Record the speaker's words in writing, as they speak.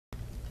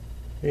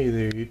Hey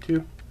there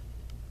YouTube,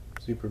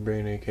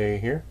 Superbrain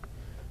AK here,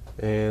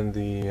 and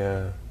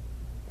the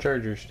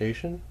charger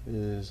station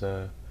is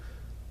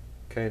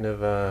kind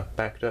of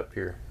backed up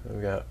here.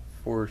 I've got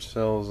 4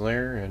 cells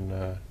there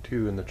and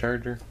 2 in the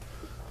charger.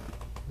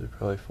 They're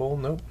probably full.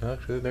 Nope,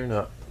 actually they're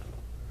not.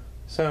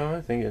 So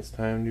I think it's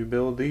time to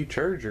build the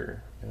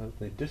charger. Now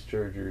the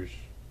discharger's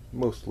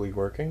mostly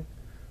working,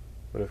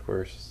 but of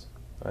course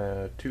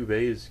 2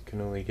 bays can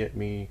only get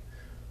me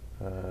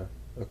a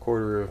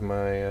quarter of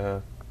my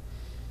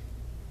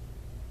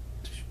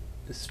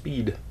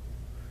speed.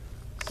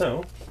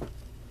 So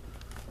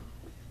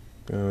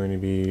going to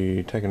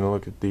be taking a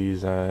look at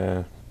these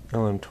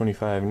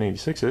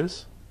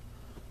LM2596s,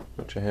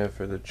 which I have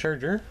for the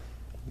charger,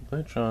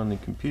 which on the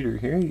computer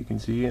here you can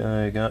see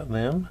I got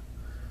them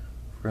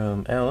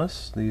from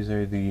Alice. These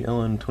are the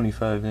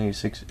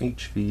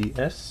LM2596HV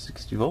S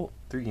 60 volt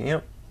 3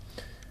 amp.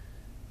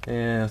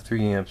 Yeah,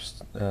 3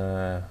 amps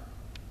not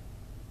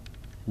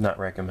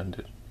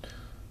recommended,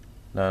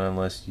 not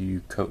unless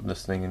you coat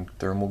this thing in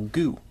thermal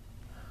goo,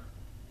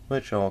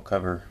 which I'll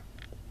cover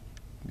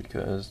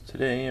because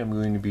today I'm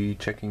going to be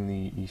checking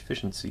the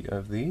efficiency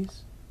of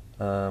these.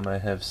 I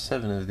have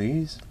 7 of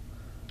these,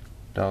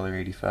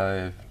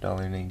 $1.85,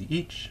 $1.90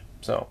 each,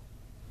 so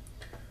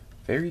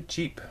very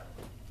cheap.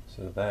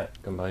 So that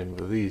combined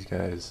with these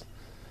guys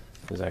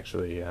is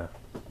actually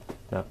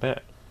not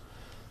bad.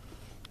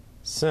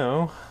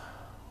 So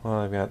while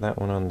I've got that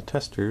one on the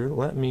tester,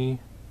 let me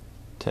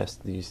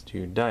test these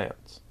 2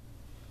 diodes.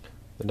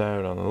 The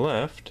diode on the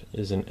left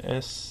is an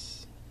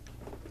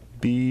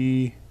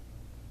B340.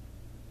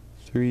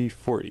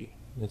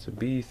 It's a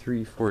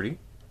B340.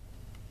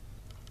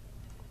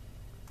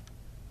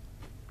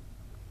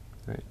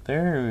 Right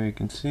there you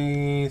can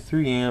see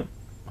 3 amp,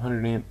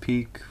 100 amp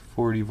peak,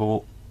 40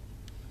 volt,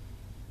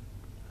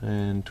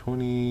 and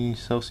 20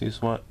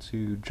 Celsius watt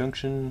to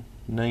junction,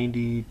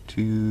 90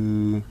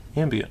 to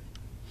ambient.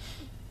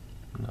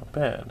 Not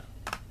bad.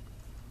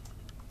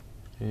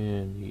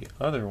 And the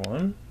other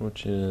one,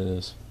 which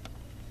is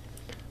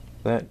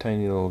that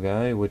tiny little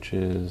guy, which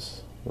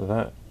is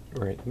that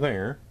right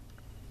there,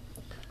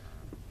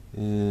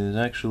 is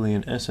actually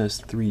an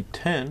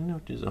SS310,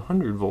 which is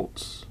 100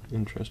 volts,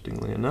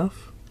 interestingly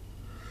enough.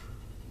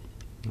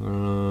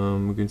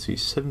 We can see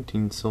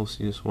 17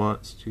 Celsius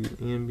watts to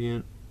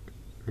ambient,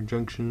 or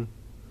junction,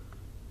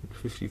 and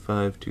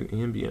 55 to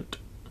ambient.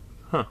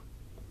 Huh.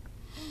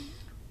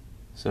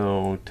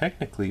 So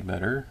technically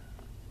better,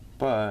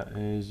 but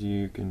as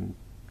you can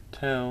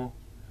tell,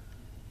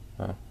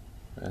 well,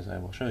 as I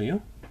will show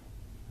you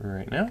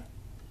right now,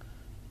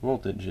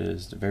 voltage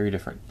is very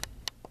different.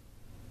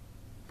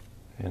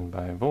 And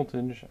by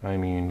voltage, I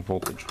mean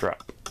voltage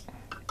drop.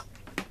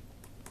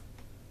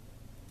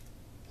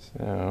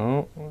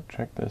 So we'll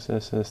check this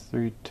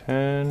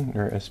SS310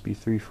 or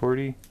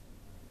SB340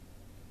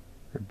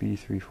 or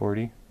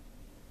B340.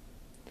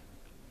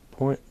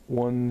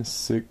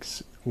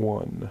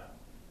 0.161.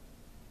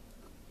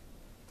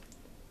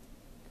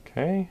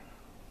 Okay.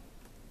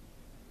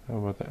 How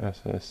about the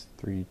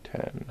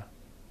SS310?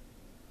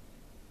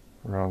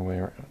 Wrong way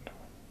around.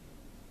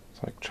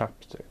 It's like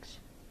chopsticks.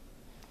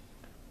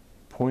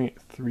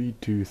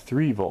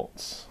 0.323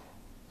 volts.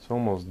 It's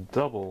almost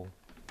double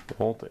the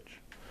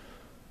voltage.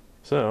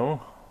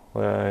 So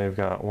I've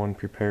got one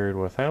prepared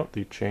without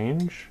the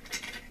change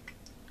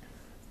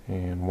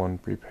and one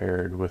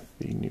prepared with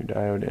the new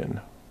diode in.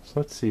 So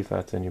let's see if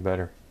that's any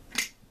better.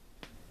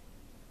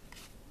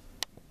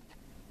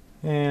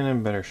 And I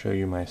better show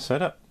you my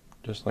setup,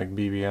 just like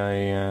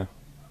BBI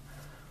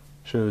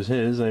shows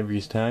his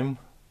every time.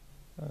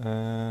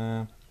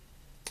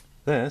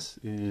 This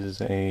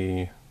is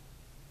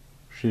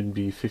should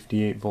be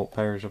 58 volt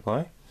power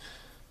supply.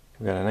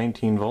 I've got a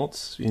 19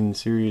 volts in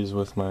series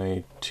with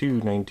my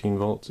 2 19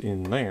 volts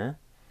in there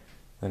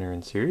that are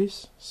in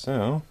series.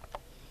 So,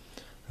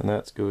 and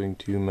that's going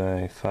to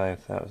my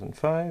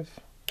 5005.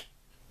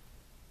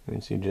 You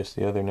can see just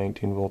the other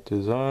 19 volt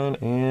is on,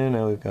 and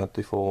now we've got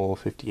the full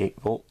 58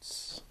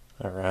 volts.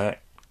 Alright.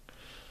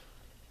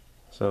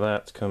 So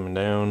that's coming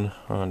down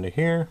onto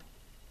here.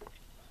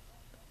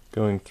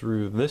 Going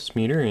through this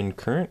meter in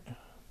current.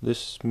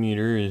 This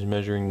meter is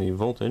measuring the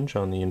voltage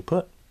on the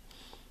input.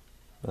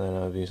 And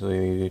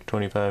obviously the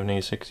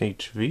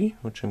 2596HV,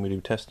 which I'm going to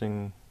be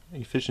testing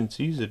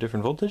efficiencies at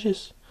different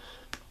voltages.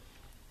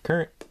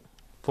 Current,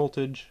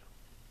 voltage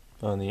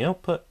on the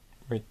output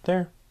right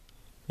there.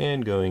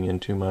 And going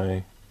into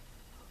my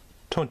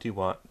 20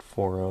 watt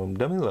 4 ohm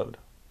dummy load.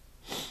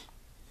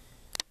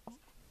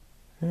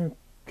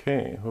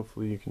 Okay,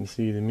 hopefully you can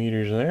see the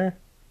meters there.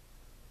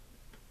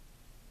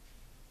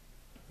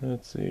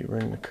 Let's see,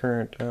 bring the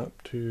current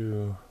up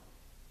to,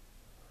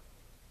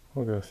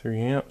 we'll go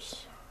 3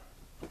 amps.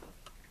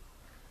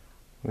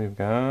 We've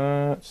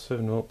got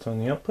 7 volts on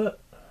the output,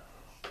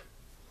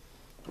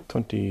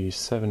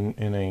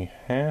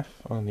 27.5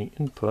 on the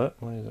input.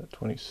 Why is that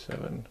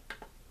 27?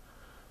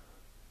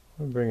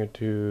 We'll bring it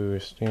to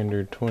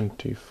standard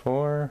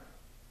 24.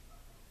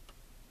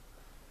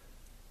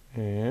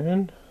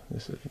 And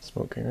this isn't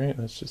smoking, right?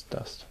 That's just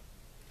dust.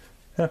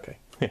 Okay.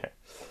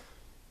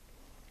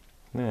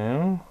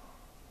 Now,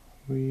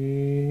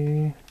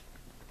 we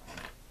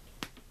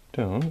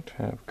don't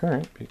have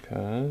current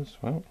because,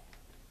 well,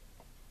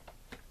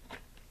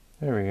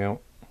 there we go.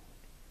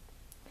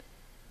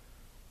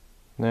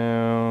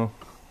 Now,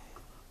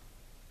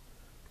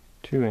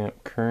 2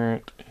 amp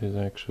current is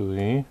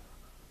actually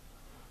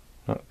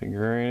not the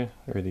greatest,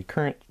 or the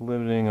current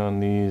limiting on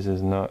these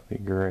is not the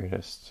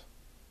greatest,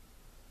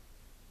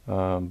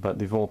 but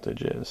the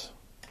voltage is.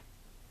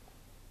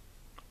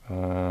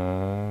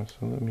 So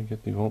let me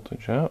get the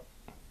voltage out.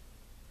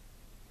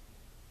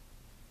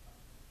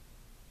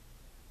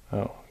 Oh,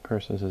 of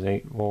course this is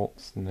 8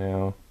 volts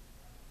now.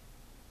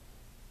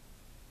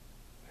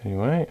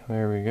 Anyway,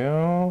 there we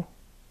go.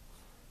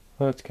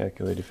 Let's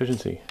calculate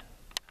efficiency.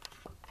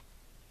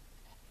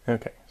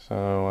 Okay,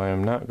 so I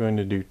am not going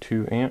to do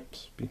 2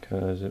 amps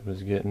because it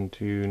was getting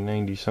to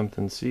 90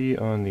 something C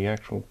on the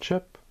actual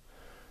chip.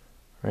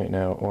 Right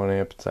now at 1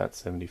 amp it's at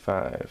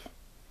 75.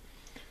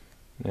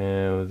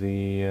 Now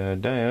the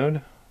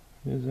diode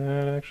is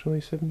at actually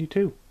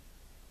 70.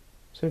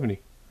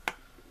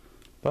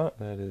 But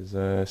that is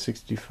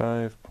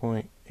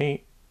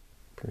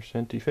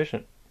 65.8%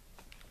 efficient.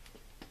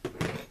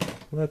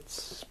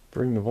 Let's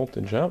bring the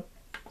voltage up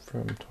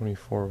from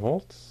 24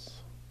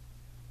 volts.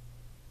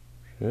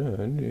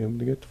 Should be able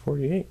to get to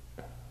 48.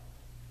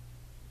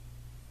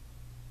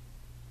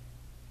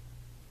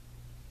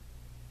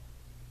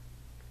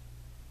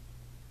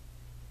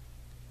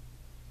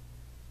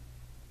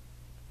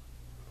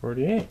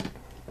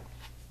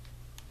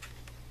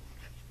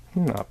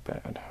 Not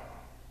bad.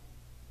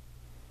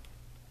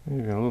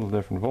 We've got a little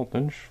different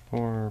voltage,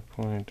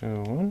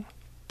 4.01.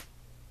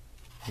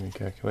 Let me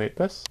calculate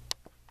this.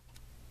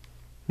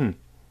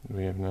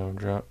 We have now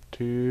dropped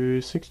to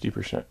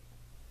 60%.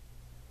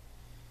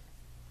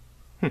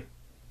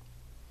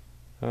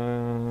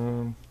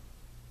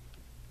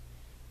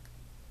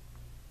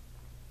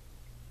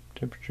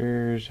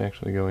 Temperature is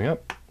actually going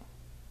up.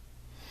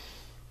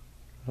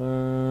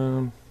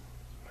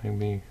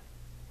 Maybe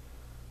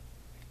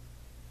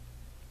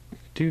we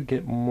do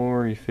get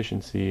more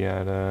efficiency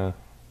at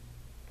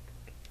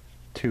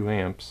 2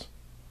 amps.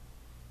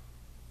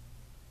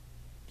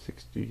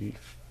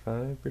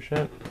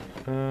 65%,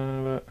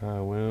 but I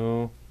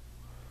will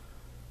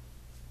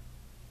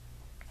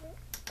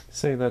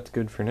say that's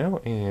good for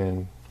now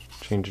and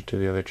change it to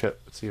the other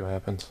chip. Let's see what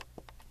happens.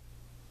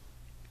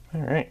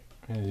 Alright,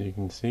 as you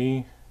can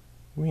see,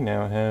 we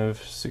now have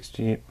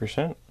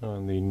 68%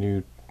 on the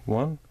new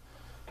one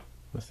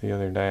with the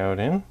other diode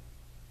in.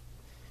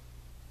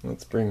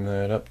 Let's bring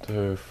that up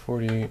to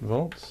 48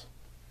 volts.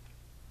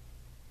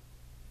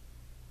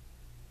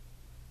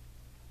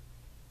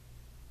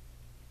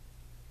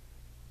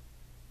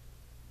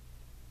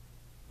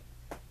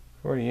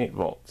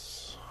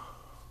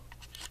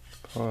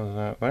 Pause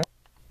that there.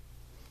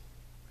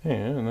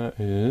 And that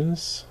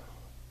is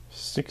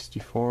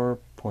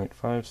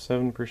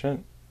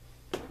 64.57%.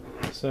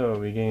 So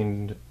we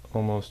gained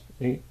almost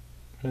 5%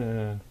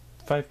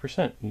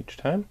 each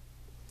time.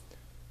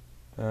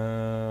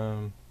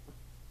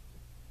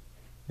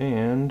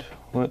 And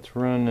let's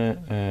run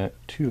it at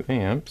 2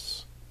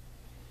 amps.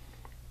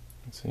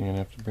 So you're going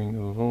to have to bring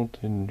the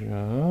voltage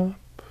up.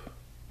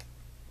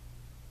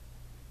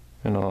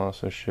 And I'll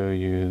also show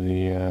you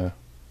the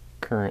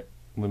current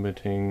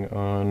limiting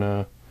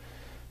on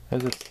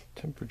as its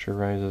temperature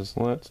rises.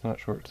 Let's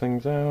not short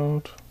things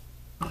out.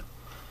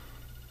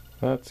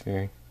 That's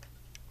scary.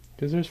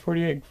 Because there's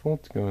 48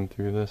 volts going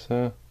through this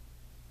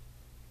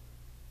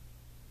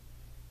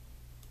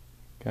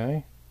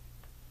guy.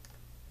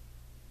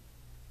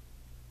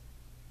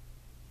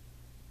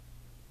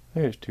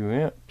 There's 2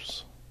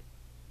 amps.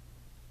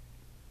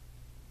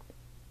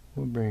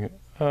 We'll bring it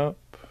up,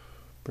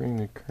 bring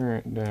the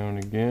current down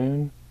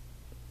again.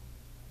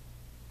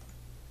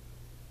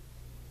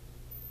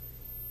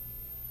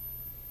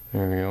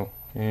 There we go.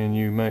 And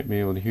you might be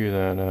able to hear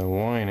that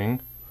whining.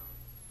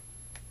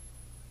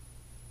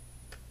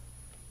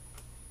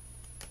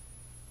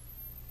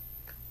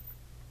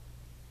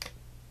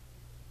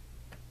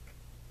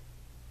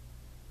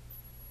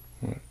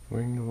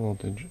 Bring the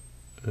voltage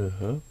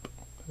up,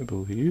 I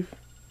believe.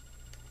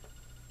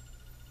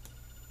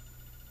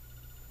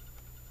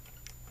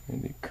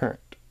 And the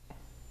current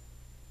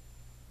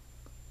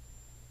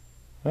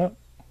up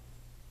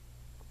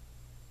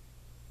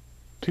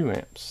 2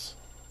 amps.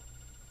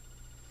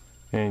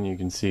 And you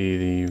can see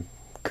the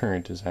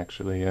current is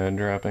actually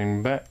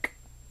dropping back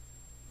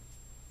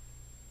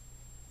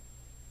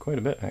quite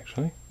a bit,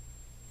 actually.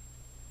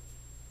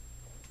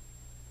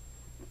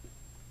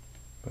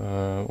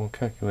 We'll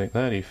calculate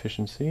that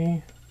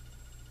efficiency.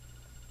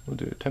 We'll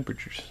do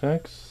temperatures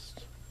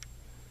next.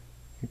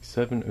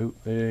 7. Oh,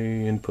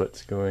 the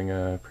input's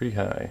going pretty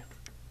high.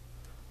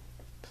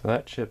 So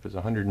that chip is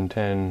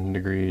 110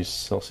 degrees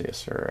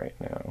Celsius right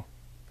now.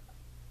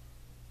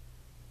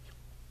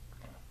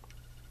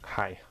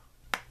 High.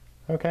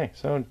 Okay,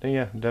 so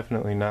yeah,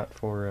 definitely not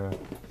for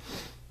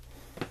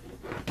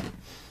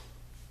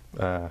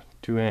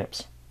 2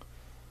 amps.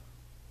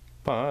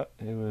 but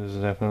it was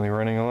definitely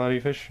running a lot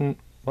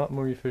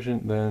more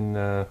efficient than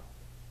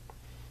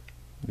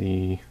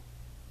the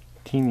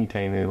teeny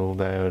tiny little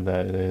diode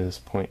that is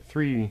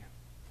 0.3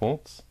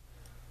 volts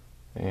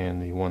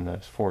and the one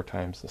that's 4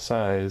 times the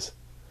size.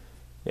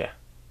 Yeah,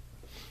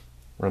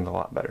 runs a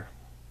lot better.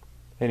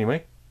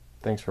 Anyway,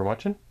 thanks for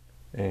watching,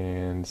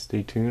 and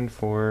stay tuned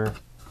for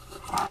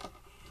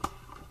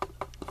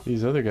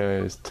these other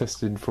guys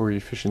tested for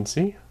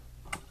efficiency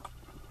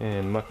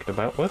and mucked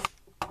about with,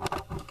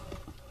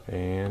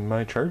 and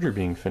my charger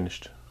being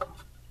finished.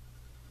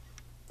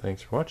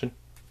 Thanks for watching.